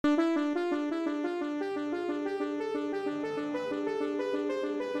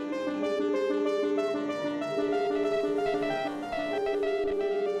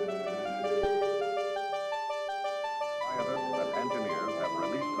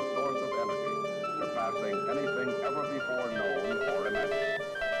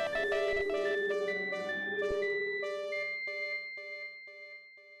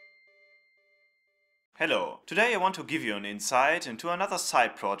Hello, today I want to give you an insight into another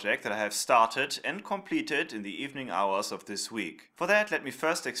side project that I have started and completed in the evening hours of this week. For that, let me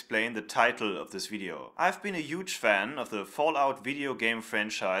first explain the title of this video. I've been a huge fan of the Fallout video game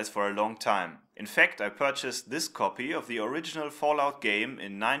franchise for a long time. In fact, I purchased this copy of the original Fallout game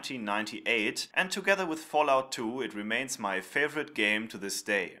in 1998, and together with Fallout 2 it remains my favorite game to this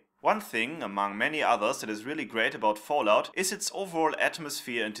day. One thing, among many others, that is really great about Fallout is its overall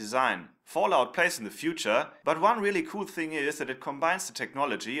atmosphere and design. Fallout plays in the future, but one really cool thing is that it combines the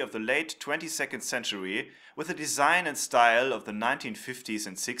technology of the late 22nd century with the design and style of the 1950s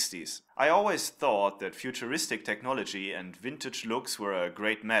and 60s. I always thought that futuristic technology and vintage looks were a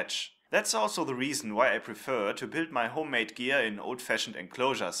great match. That's also the reason why I prefer to build my homemade gear in old-fashioned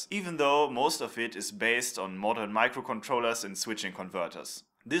enclosures, even though most of it is based on modern microcontrollers and switching converters.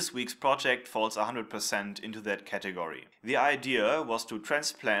 This week's project falls 100% into that category. The idea was to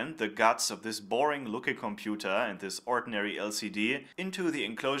transplant the guts of this boring looking computer and this ordinary LCD into the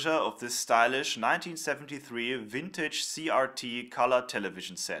enclosure of this stylish 1973 vintage CRT color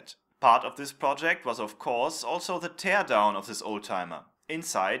television set. Part of this project was of course also the teardown of this oldtimer.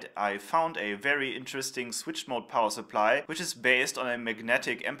 Inside, I found a very interesting switch mode power supply which is based on a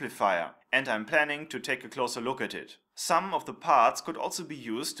magnetic amplifier, and I'm planning to take a closer look at it. Some of the parts could also be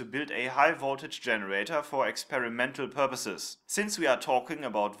used to build a high voltage generator for experimental purposes. Since we are talking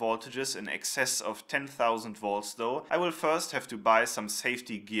about voltages in excess of 10,000 volts though, I will first have to buy some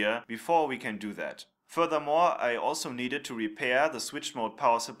safety gear before we can do that. Furthermore, I also needed to repair the switch mode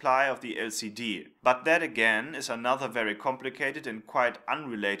power supply of the LCD, but that again is another very complicated and quite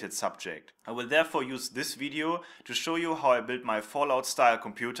unrelated subject. I will therefore use this video to show you how I built my Fallout style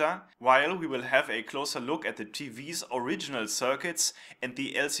computer, while we will have a closer look at the TV's original circuits and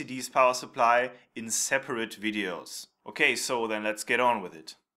the LCD's power supply in separate videos. Okay, so then let's get on with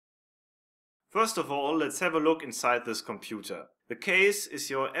it. First of all, let's have a look inside this computer. The case is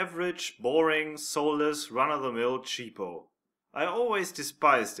your average, boring, soulless, run-of-the-mill cheapo. I always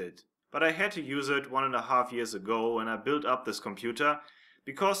despised it, but I had to use it 1.5 years ago when I built up this computer,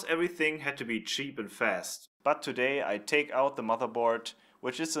 because everything had to be cheap and fast. But today I take out the motherboard,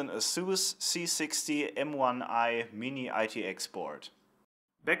 which is an ASUS C60 M1i Mini ITX board.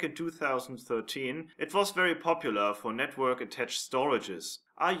 Back in 2013, it was very popular for network-attached storages.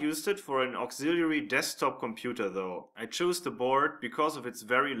 I used it for an auxiliary desktop computer though. I chose the board because of its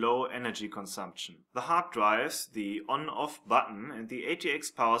very low energy consumption. The hard drives, the on-off button and the ATX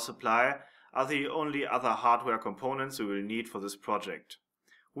power supply are the only other hardware components we will need for this project.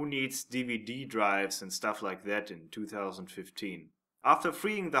 Who needs DVD drives and stuff like that in 2015? After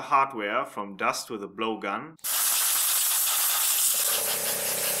freeing the hardware from dust with a blowgun,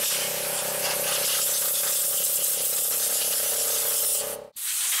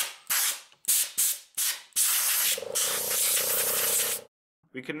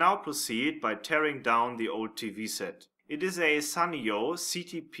 we can now proceed by tearing down the old TV set. It is a Sanyo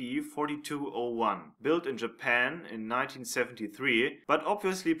CTP4201, built in Japan in 1973, but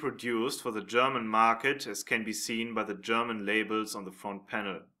obviously produced for the German market, as can be seen by the German labels on the front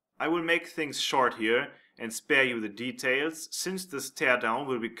panel. I will make things short here and spare you the details, since this teardown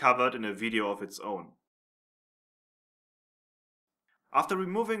will be covered in a video of its own. After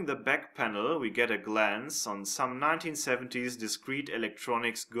removing the back panel, we get a glance on some 1970s discrete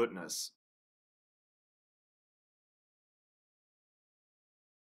electronics goodness.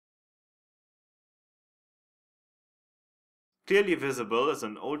 Clearly visible is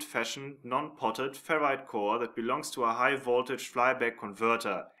an old-fashioned, non-potted ferrite core that belongs to a high-voltage flyback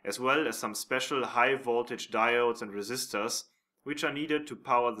converter, as well as some special high-voltage diodes and resistors, which are needed to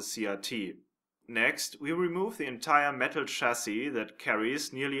power the CRT. Next, we remove the entire metal chassis that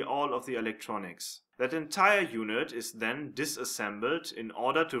carries nearly all of the electronics. That entire unit is then disassembled in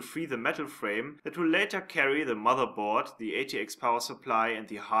order to free the metal frame that will later carry the motherboard, the ATX power supply and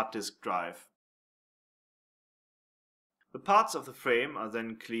the hard disk drive. The parts of the frame are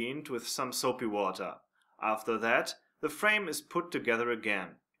then cleaned with some soapy water. After that, the frame is put together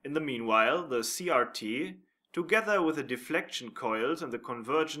again. In the meanwhile, the CRT, together with the deflection coils and the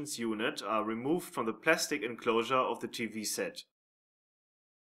convergence unit, are removed from the plastic enclosure of the TV set.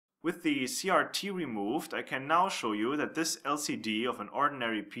 With the CRT removed, I can now show you that this LCD of an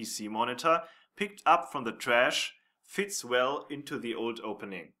ordinary PC monitor, picked up from the trash, fits well into the old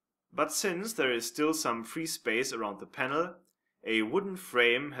opening. But since there is still some free space around the panel, a wooden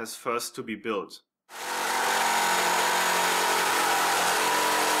frame has first to be built.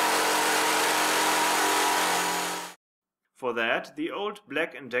 For that, the old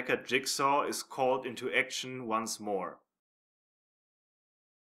Black & Decker jigsaw is called into action once more.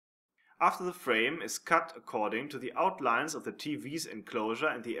 After the frame is cut according to the outlines of the TV's enclosure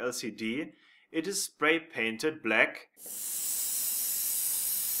and the LCD, it is spray painted black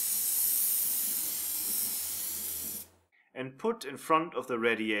and put in front of the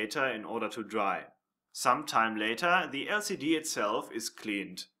radiator in order to dry. Some time later, the LCD itself is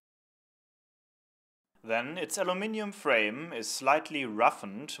cleaned. Then its aluminium frame is slightly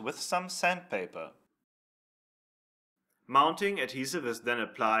roughened with some sandpaper. Mounting adhesive is then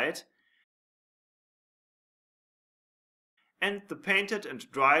applied, and the painted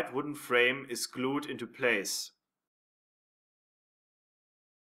and dried wooden frame is glued into place.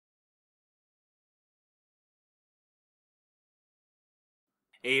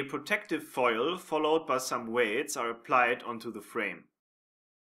 A protective foil followed by some weights are applied onto the frame.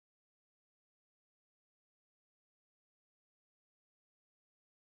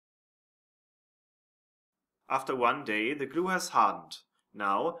 After 1 day, the glue has hardened.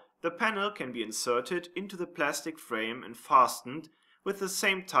 Now, the panel can be inserted into the plastic frame and fastened with the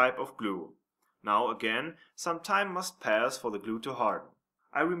same type of glue. Now again, some time must pass for the glue to harden.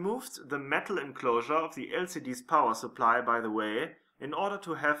 I removed the metal enclosure of the LCD's power supply, by the way, in order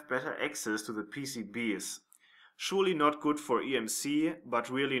to have better access to the PCBs. Surely not good for EMC,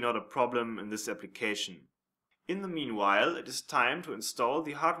 but really not a problem in this application. In the meanwhile, it is time to install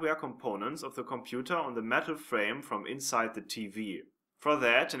the hardware components of the computer on the metal frame from inside the TV. For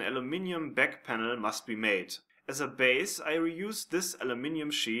that, an aluminium back panel must be made. As a base, I reused this aluminium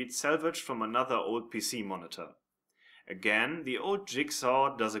sheet salvaged from another old PC monitor. Again, the old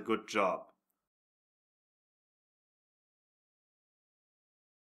jigsaw does a good job.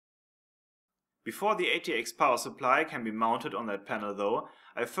 Before the ATX power supply can be mounted on that panel though,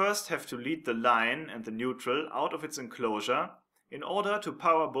 I first have to lead the line and the neutral out of its enclosure in order to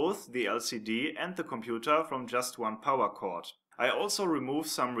power both the LCD and the computer from just one power cord. I also remove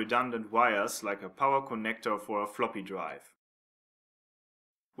some redundant wires like a power connector for a floppy drive.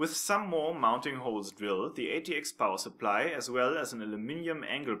 With some more mounting holes drilled, the ATX power supply as well as an aluminium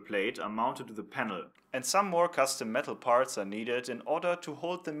angle plate are mounted to the panel, and some more custom metal parts are needed in order to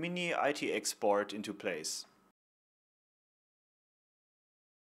hold the mini ITX board into place.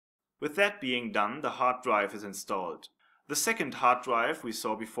 With that being done, the hard drive is installed. The second hard drive we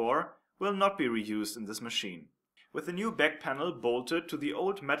saw before will not be reused in this machine. With the new back panel bolted to the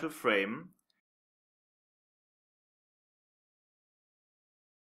old metal frame,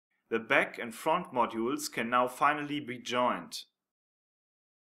 the back and front modules can now finally be joined.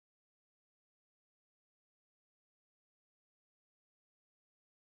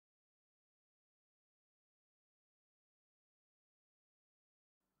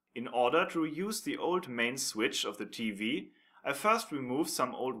 In order to reuse the old main switch of the TV, I first remove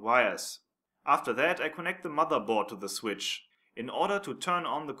some old wires. After that, I connect the motherboard to the switch. In order to turn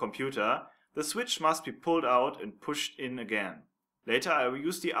on the computer, the switch must be pulled out and pushed in again. Later I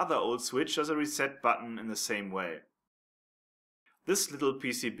reuse the other old switch as a reset button in the same way. This little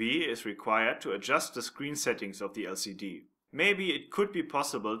PCB is required to adjust the screen settings of the LCD. Maybe it could be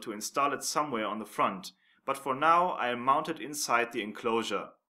possible to install it somewhere on the front, but for now I am mounted inside the enclosure.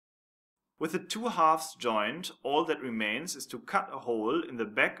 With the two halves joined, all that remains is to cut a hole in the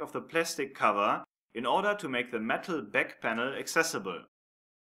back of the plastic cover in order to make the metal back panel accessible.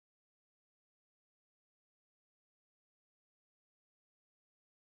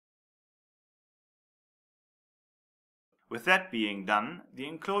 With that being done, the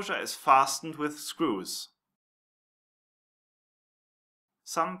enclosure is fastened with screws.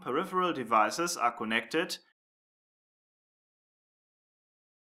 Some peripheral devices are connected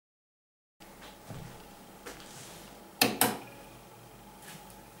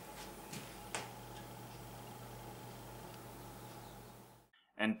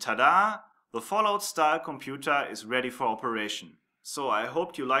and tada! The Fallout style computer is ready for operation. So I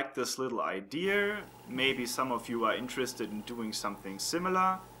hope you liked this little idea. Maybe some of you are interested in doing something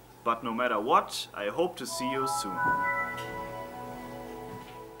similar. But no matter what, I hope to see you soon.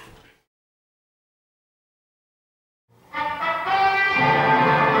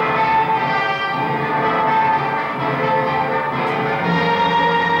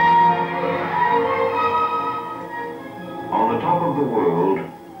 On the top of the world,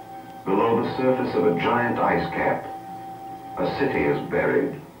 below the surface of a giant ice cap, a city is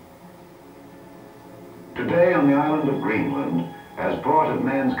buried. Today on the island of Greenland, as part of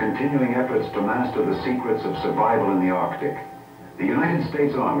man's continuing efforts to master the secrets of survival in the Arctic, the United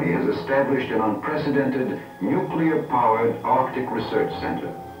States Army has established an unprecedented nuclear-powered Arctic Research Center.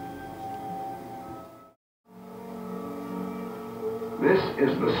 This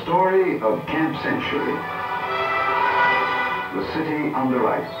is the story of Camp Century, the city under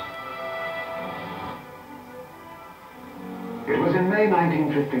ice. It was in May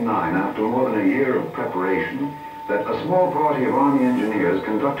 1959, after more than a year of preparation, that a small party of Army engineers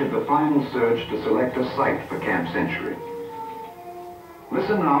conducted the final search to select a site for Camp Century.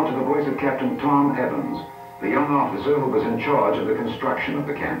 Listen now to the voice of Captain Tom Evans, the young officer who was in charge of the construction of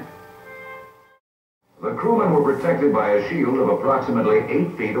the camp. The crewmen were protected by a shield of approximately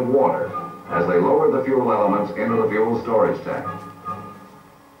 8 feet of water as they lowered the fuel elements into the fuel storage tank.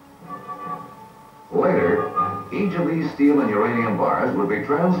 Later, each of these steel and uranium bars would be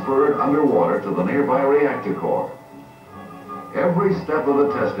transferred underwater to the nearby reactor core. Every step of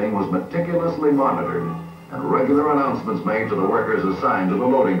the testing was meticulously monitored and regular announcements made to the workers assigned to the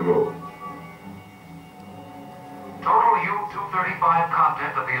loading crew. Total U-235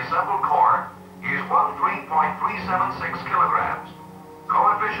 content of the assembled core is 13.376 kilograms.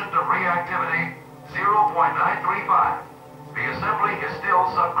 Coefficient of reactivity 0.935. The assembly is still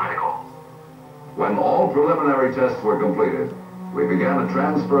subcritical. When all preliminary tests were completed, we began to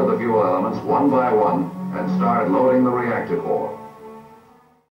transfer the fuel elements one by one and started loading the reactor core.